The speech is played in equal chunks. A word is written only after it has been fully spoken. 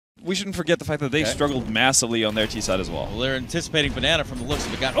we shouldn't forget the fact that they struggled massively on their T side as well. Well, they're anticipating banana from the looks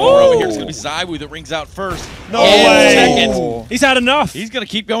of it. Got over here. It's going to be Zywoo that rings out first. No way! Second. He's had enough. He's going to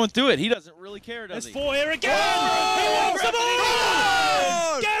keep going through it. He doesn't really care, does he? There's 4 here again. He wants the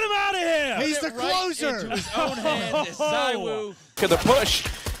ball. Get him out of here. He's the closer. Into his own hand is Zywoo. Look at the push.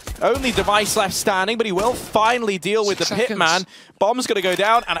 Only Device left standing, but he will finally deal with the Pitman. Bomb's going to go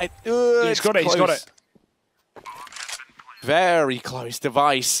down, and he's got it. He's got it. Very close.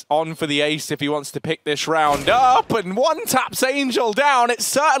 Device on for the ace if he wants to pick this round up, and one taps Angel down. It's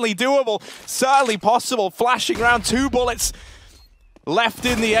certainly doable, certainly possible. Flashing round, 2 bullets left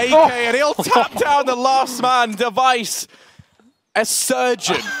in the AK, and he'll tap down the last man. Device, a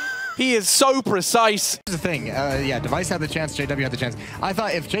surgeon. He is so precise. Here's the thing, yeah, Device had the chance, JW had the chance. I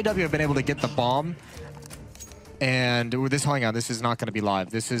thought if JW had been able to get the bomb, and hang on, this is not going to be live.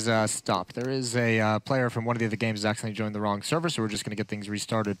 This is stop. There is a player from one of the other games who's accidentally joined the wrong server, so we're just going to get things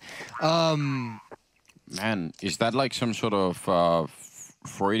restarted. Man, is that like some sort of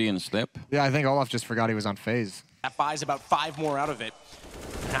Freudian slip? Yeah, I think Olaf just forgot he was on phase. That buys about 5 more out of it.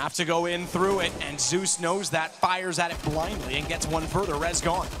 Have to go in through it, and Zeus knows that, fires at it blindly, and gets one further. Rez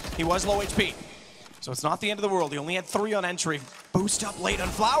gone. He was low HP. So it's not the end of the world. He only had 3 on entry. Boost up late on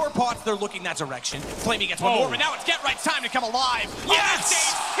Flower Pots. They're looking that direction. Flamey gets one more, but now it's Get Right's time to come alive.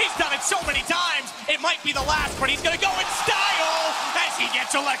 Yes! He's done it so many times. It might be the last, but he's going to go in style as he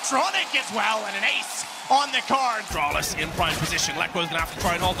gets electronic as well, and an ace on the card. Strawless in prime position. Lekko's going to have to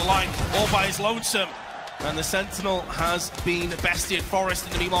try and hold the line all by his lonesome. And the Sentinel has been bested. Forest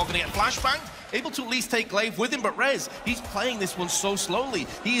in the meanwhile going to get flashbanged. Able to at least take Glaive with him, but Rez, he's playing this one so slowly.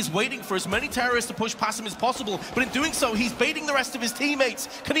 He is waiting for as many terrorists to push past him as possible, but in doing so, he's baiting the rest of his teammates.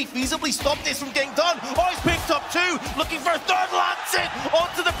 Can he feasibly stop this from getting done? Oh, he's picked up 2, looking for a 3rd, lands it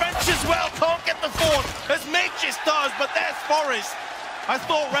onto the bench as well. Can't get the 4th, as Magus does, but there's Forest. I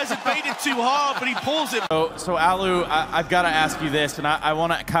thought Rez had baited too hard, but he pulls it. So Alu, I've got to ask you this, and I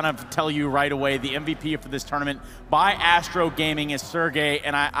want to kind of tell you right away, the MVP for this tournament by Astro Gaming is Sergey,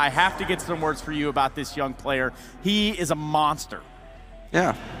 and I have to get some words for you about this young player. He is a monster.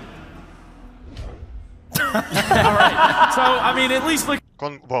 Yeah. All right. So, I mean, at least look.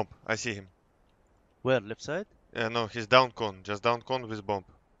 Con bomb. I see him. Where? Left side? Yeah, no, he's down con. Just down con with bomb.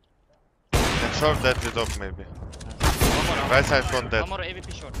 And short dead with op maybe. Right side con dead. One more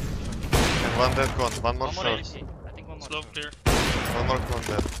AVP short. And one dead con. One more short. AVP. I think one more. Slow clear. One more con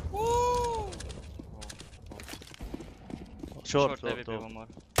dead. Short AVP, one more.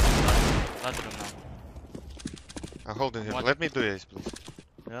 Ladder now. I'm holding him. Let me do ace, please.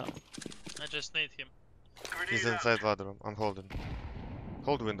 Yeah. I just need him. He's inside ladder room. I'm holding.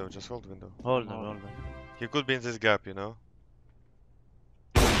 Hold window, just hold window. Hold on. He could be in this gap, you know?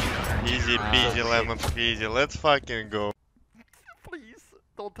 Easy peasy lemon squeezy. Let's fucking go. Please,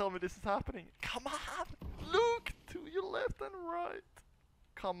 don't tell me this is happening. Come on! Look to your left and right.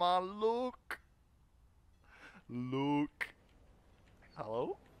 Come on, look. Look.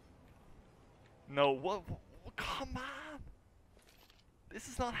 Hello? No, what? Come on! This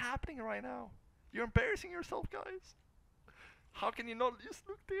is not happening right now. You're embarrassing yourself, guys. How can you not just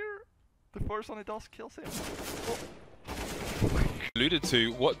look there? The first one it does kills him. Oh. Alluded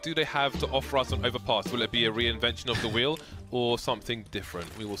to, what do they have to offer us on Overpass? Will it be a reinvention of the wheel or something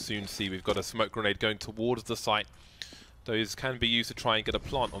different? We will soon see. We've got a smoke grenade going towards the site. Those can be used to try and get a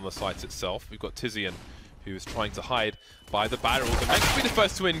plant on the site itself. We've got Tizian, who is trying to hide by the barrels and meant to be the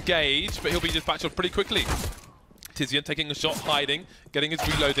first to engage, but he'll be dispatched off pretty quickly. Tizian taking a shot, hiding, getting his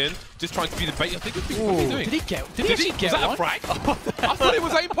reload in, just trying to be the bait. I think what's he doing? Did he get? Did he get Was that one? a frag? I thought it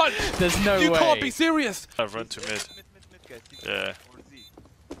was aim punch. There's no way. You can't be serious. I've run to mid. Yeah.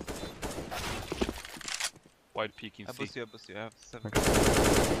 Wide peeking C. I boost you. I have 7.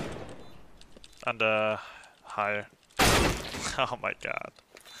 And higher. Oh my god.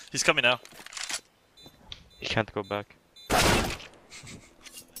 He's coming now. He can't go back.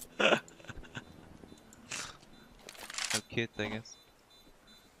 Okay, I guess.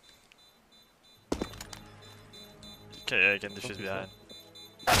 Okay, yeah, again, this is behind.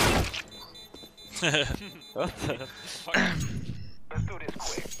 What the fuck? Let's do this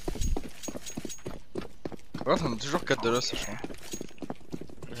quick. Ouais, on a toujours 4 de là, ça change.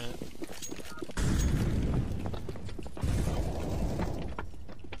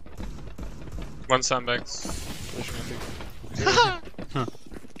 One sandbags.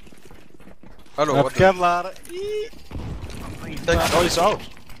 Hello, what the... Oh, he's out.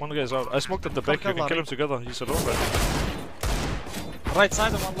 One guy's out. I smoked at the back. You can kill him together. He's alone right. Right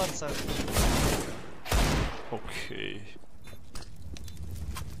side and one left side. Okay.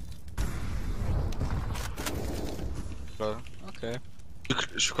 Okay.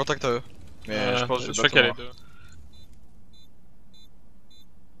 Je suis contact à eux. Mais je pense que je vais qu'il y a les deux.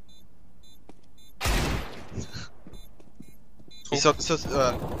 Ils sortent.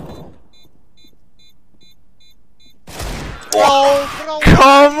 Oh,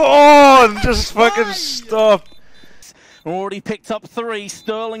 come on! Just fucking stop. Already picked up 3.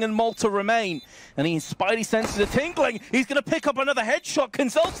 Sterling and Malta remain. And his spidey senses are tingling. He's going to pick up another headshot. Can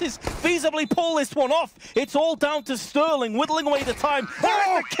Zelsis feasibly pull this one off? It's all down to Sterling, whittling away the time.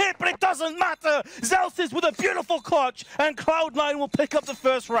 There is the kit, but it doesn't matter. Zelsis with a beautiful clutch. And Cloud9 will pick up the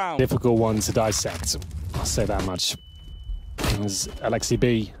first round. Difficult one to dissect. I'll say that much. As Alexi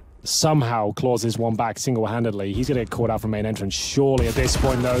B somehow claws this one back single-handedly. He's going to get caught out from main entrance. Surely at this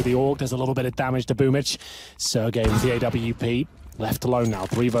point, though, the Orc does a little bit of damage to Boomich. Sergey with the AWP. Left alone now,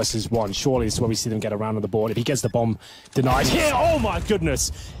 3 versus 1. Surely this is where we see them get around on the board. If he gets the bomb denied here, oh my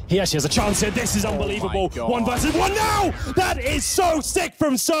goodness. He actually has a chance here. This is unbelievable. 1 versus 1 now! That is so sick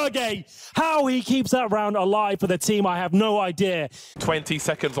from Sergey. How he keeps that round alive for the team, I have no idea. 20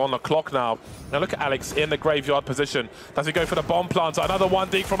 seconds on the clock now. Now look at Alex in the graveyard position. Does he go for the bomb planter? Another 1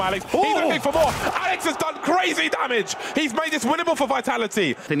 dig from Alex. He's looking for more. Alex has done crazy damage. He's made this winnable for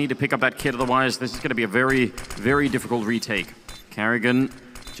Vitality. They need to pick up that kit, otherwise this is going to be a very, very difficult retake. Carrigan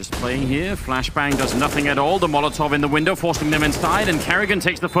just playing here. Flashbang does nothing at all. The Molotov in the window, forcing them inside, and Carrigan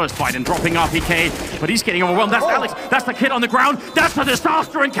takes the first fight and dropping RPK, but he's getting overwhelmed. That's Alex. That's the kid on the ground. That's the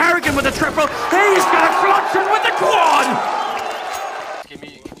disaster, and Carrigan with the triple. He's gonna clutch it with the quad!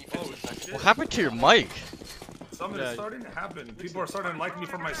 What happened to your mic? Something is starting to happen. People are starting to like me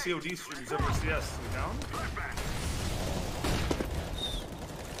from my COD streams over CS. You down?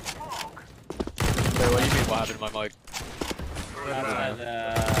 Wait, what do you mean what happened to my mic?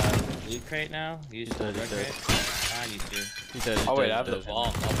 Loot crate now? You used to red crate? I used to. He said, oh wait, I have the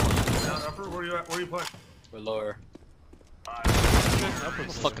bomb. Where you at? Where you playing? We're lower.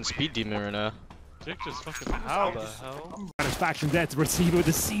 Fucking speed demon right now. Jake just fucking how the hell? Satisfaction there to receive it with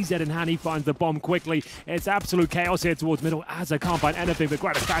the CZ in hand. He finds the bomb quickly. It's absolute chaos here towards middle as I can't find anything, but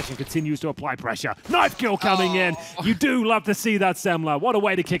Satisfaction continues to apply pressure. Knife kill coming in. You do love to see that, Semler. What a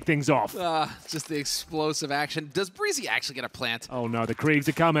way to kick things off. Just the explosive action. Does Breezy actually get a plant? Oh no, the Kriegs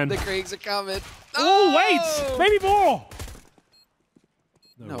are coming. The Kriegs are coming. Oh, wait! Maybe more!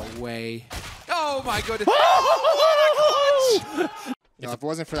 No way. Oh my goodness. If it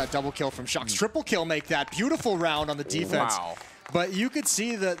wasn't for that double kill from Shox, triple kill make that beautiful round on the defense. Wow. But you could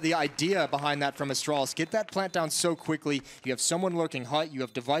see the idea behind that from Astralis. Get that plant down so quickly. You have someone lurking hut. You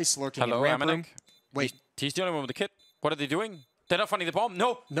have Device lurking in ramp room. Wait. He's the only one with the kit. What are they doing? They're not finding the bomb.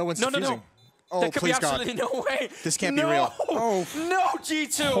 No. No one's defusing. No. Oh, there could please be absolutely no way. This can't be real. Oh. No,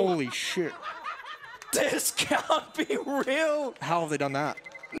 G2. Holy shit. This can't be real. How have they done that?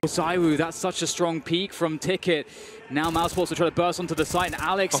 Zaiwu, that's such a strong peak from Ticket. Now Mousesports will try to burst onto the site, and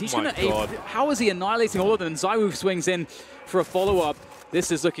Alex, he's going to... How is he annihilating all of them? And Zaiwu swings in for a follow-up. This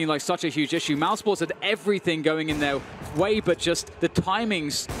is looking like such a huge issue. Mousesports had everything going in their way, but just the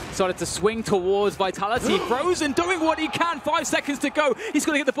timings started to swing towards Vitality. Frozen doing what he can. 5 seconds to go. He's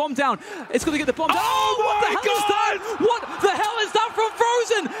going to get the bomb down. It's going to get the bomb down. Oh, what the hell is that? What the hell is that from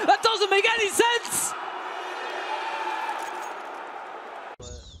Frozen? That doesn't make any sense.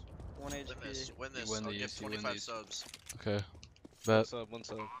 Win this. I'll get 25 subs. Okay. Bet. One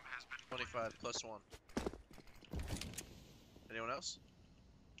sub. 25 plus 1. Anyone else?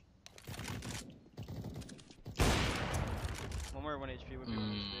 One more 1 HP would be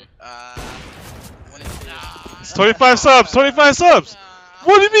 1 HP. It's 25 subs! 25 subs!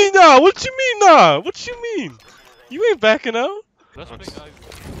 What do you mean now? What you mean now? What you mean? You ain't backing out? That's big guy.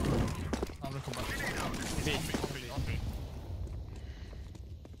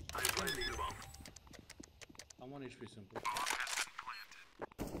 I'm 1 HP simple.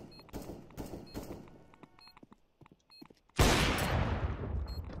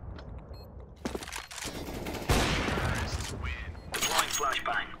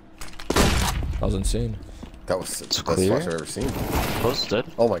 That was insane. That was the best flash I've ever seen. Close, dead.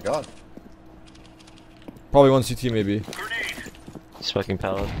 Oh my god. Probably 1 CT maybe. He's fucking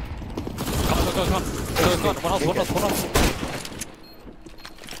pallet. Come. One else.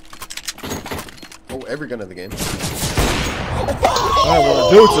 Oh, every gun in the game. I wanna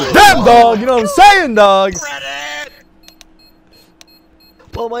do it to them, dog! You know what I'm saying, dog?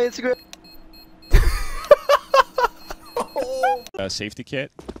 Follow my Instagram. Safety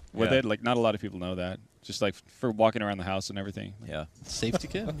kit with it. Like, not a lot of people know that. Just like for walking around the house and everything. Yeah. Safety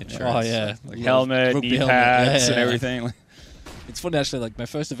kit? Insurance. Oh, yeah. Like helmet, knee pads, and everything. It's funny actually, like my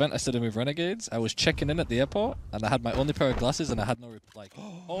first event I stood in with Renegades, I was checking in at the airport and I had my only pair of glasses and I had no like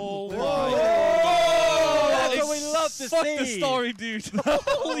oh my god! That's what we love Fuck the story, dude.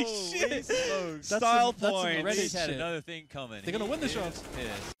 Holy shit. Style That's point. Reddit had another thing coming. They're gonna win the shots.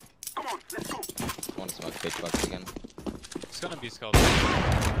 Come on, let's go. I want to smoke pitch box again. It's gonna be skull.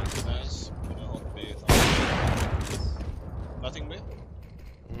 Nice. Nothing B?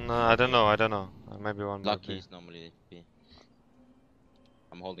 No, I don't know. Maybe one more. Lucky is normally B.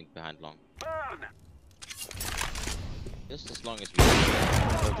 I'm holding behind long. Just as long as we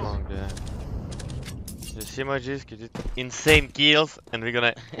Not long, yeah. You see my Jisk? You did insane kills and we're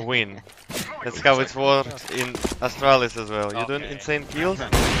gonna win. That's how it works in Astralis as well. You're doing insane kills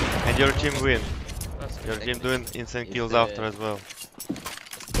and your team win. Your team doing insane kills after as well.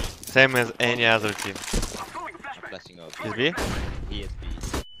 Same as any other team. Is B? He is B.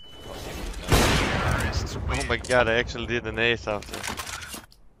 Oh my god, I actually did an ace after.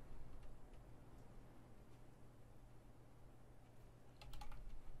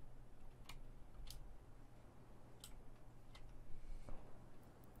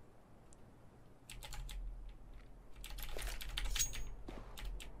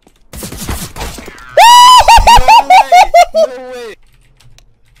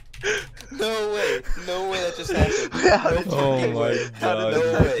 No way that just happened. Oh my god. No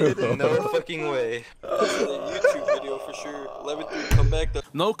way. No fucking way. This is a YouTube video for sure. 11-3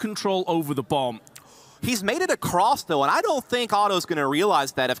 comeback. No control over the bomb. He's made it across, though, and I don't think Otto's going to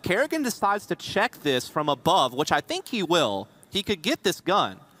realize that if Kerrigan decides to check this from above, which I think he will, he could get this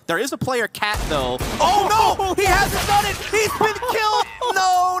gun. There is a player cat, though. Oh, no! He hasn't done it! He's been killed!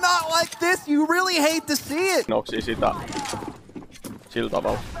 No, not like this. You really hate to see it. Noksi sitä. Sillä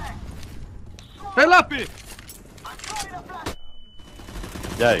tavalla. Hei läpi!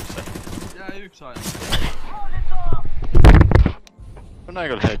 Jäikö se? Jäi yksi aina. No näin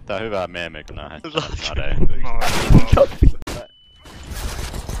kyllä heittää hyvää meemiä, kun nää heittää.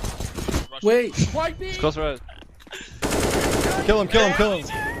 Wait. It's close right. Kill him, kill him, kill him.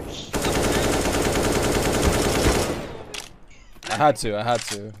 I had to.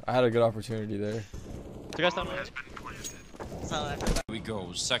 I had a good opportunity there. Here we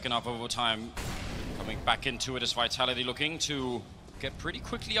go, second half of overtime. Coming back into it as Vitality looking to get pretty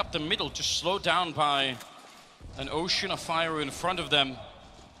quickly up the middle, just slowed down by an ocean of fire in front of them.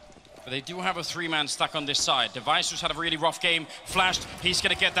 But they do have a three-man stack on this side. Device, who's had a really rough game, flashed, he's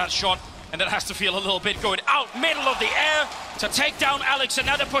gonna get that shot, and it has to feel a little bit going out middle of the air to take down Alex, and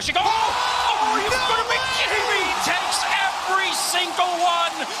now they're pushing. Oh, you've got to be kidding me! He takes every single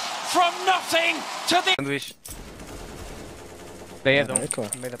one from nothing to the... Sandwich. Dojedą,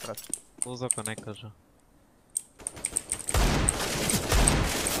 meio atrás. Usa conecta já.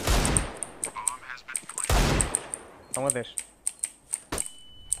 Estão a 10.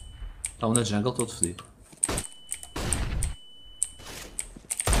 Está um na jungle todo fodido.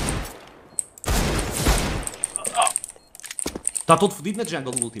 Está todo fodido na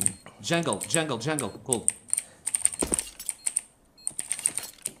jungle no último. Jungle, cold.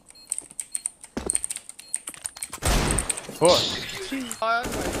 Push.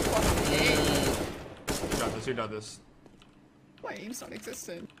 You got this. My aim's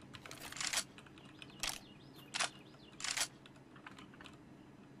non-existent.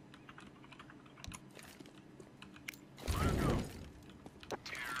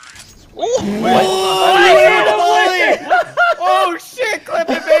 Oh shit, clip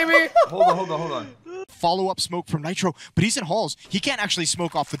it, baby! Hold on. Follow-up smoke from Nitro, but he's in halls. He can't actually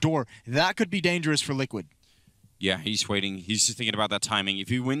smoke off the door. That could be dangerous for Liquid. Yeah, he's waiting. He's just thinking about that timing. If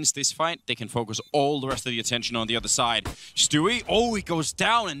he wins this fight, they can focus all the rest of the attention on the other side. Stewie, oh, he goes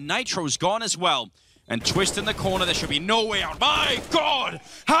down, and Nitro's gone as well. And Twist in the corner, there should be no way out. My God!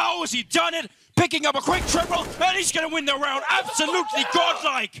 How has he done it? Picking up a quick triple, and he's going to win the round. Absolutely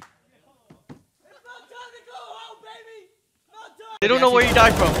godlike! They don't know where he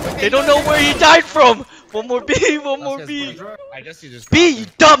died from. They don't know where he died from. One more B, one more B. I guess you just B, you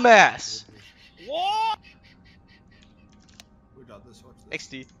dumbass. What? We got this.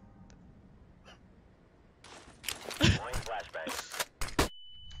 XD.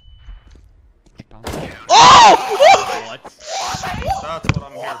 Oh! What? That's what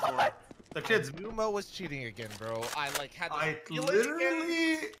I'm here for. The kids. Numo was cheating again, bro. I like had. I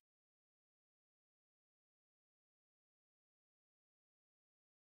literally.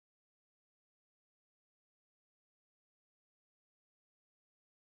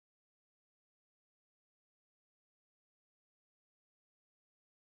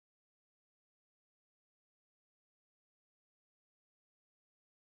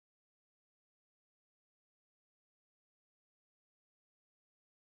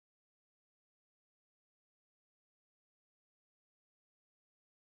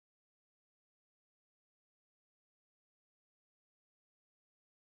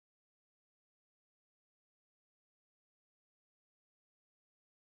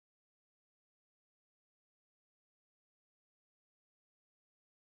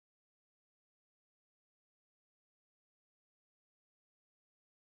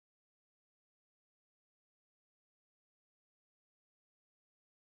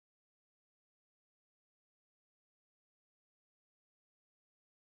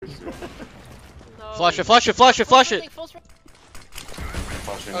 Flush it, flush it, flush it, flush it!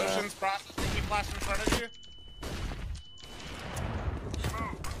 Ocean's processing, flash in front of you.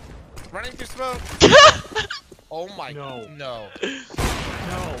 Running through smoke. Oh my god. No.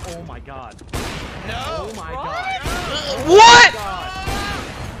 No, oh my god. No. Oh my god. What?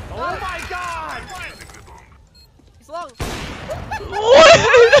 Oh my god! He's long.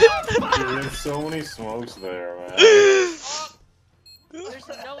 What? Dude, there's so many smokes there, man. There's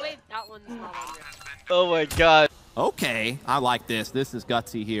no way that one's not on there. Oh my god. Okay, I like this. This is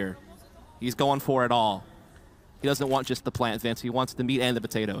gutsy here. He's going for it all. He doesn't want just the plant, Vince. He wants the meat and the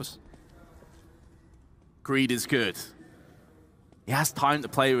potatoes. Greed is good. He has time to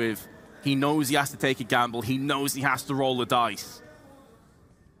play with. He knows he has to take a gamble. He knows he has to roll the dice.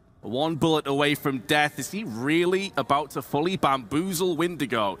 One bullet away from death. Is he really about to fully bamboozle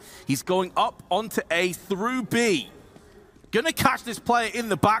Wendigo? He's going up onto A through B. Gonna catch this player in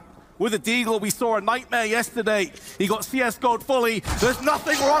the back with a deagle. We saw a nightmare yesterday. He got CSGO'd fully. There's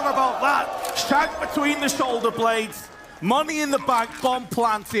nothing wrong about that. Shank between the shoulder blades. Money in the bank, bomb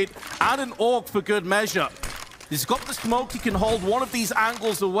planted, and an AUG for good measure. He's got the smoke. He can hold one of these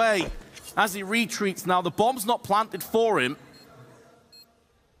angles away as he retreats. Now, the bomb's not planted for him.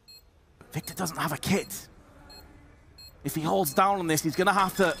 Victor doesn't have a kit. If he holds down on this, he's going to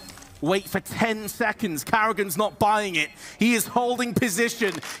have to wait for 10 seconds. Carrigan's not buying it. He is holding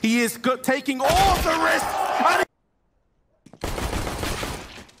position. He is taking all the risks. And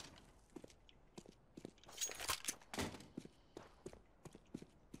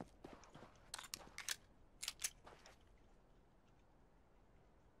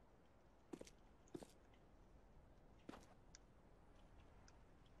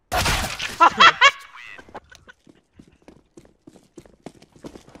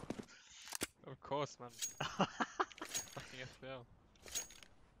Of course, man. Fucking FPL.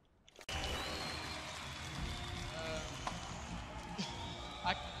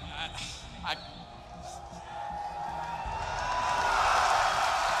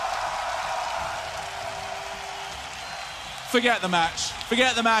 Forget the match.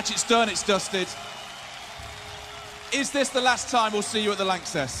 Forget the match. It's done. It's dusted. Is this the last time we'll see you at the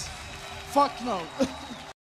Lanxess? Fuck no.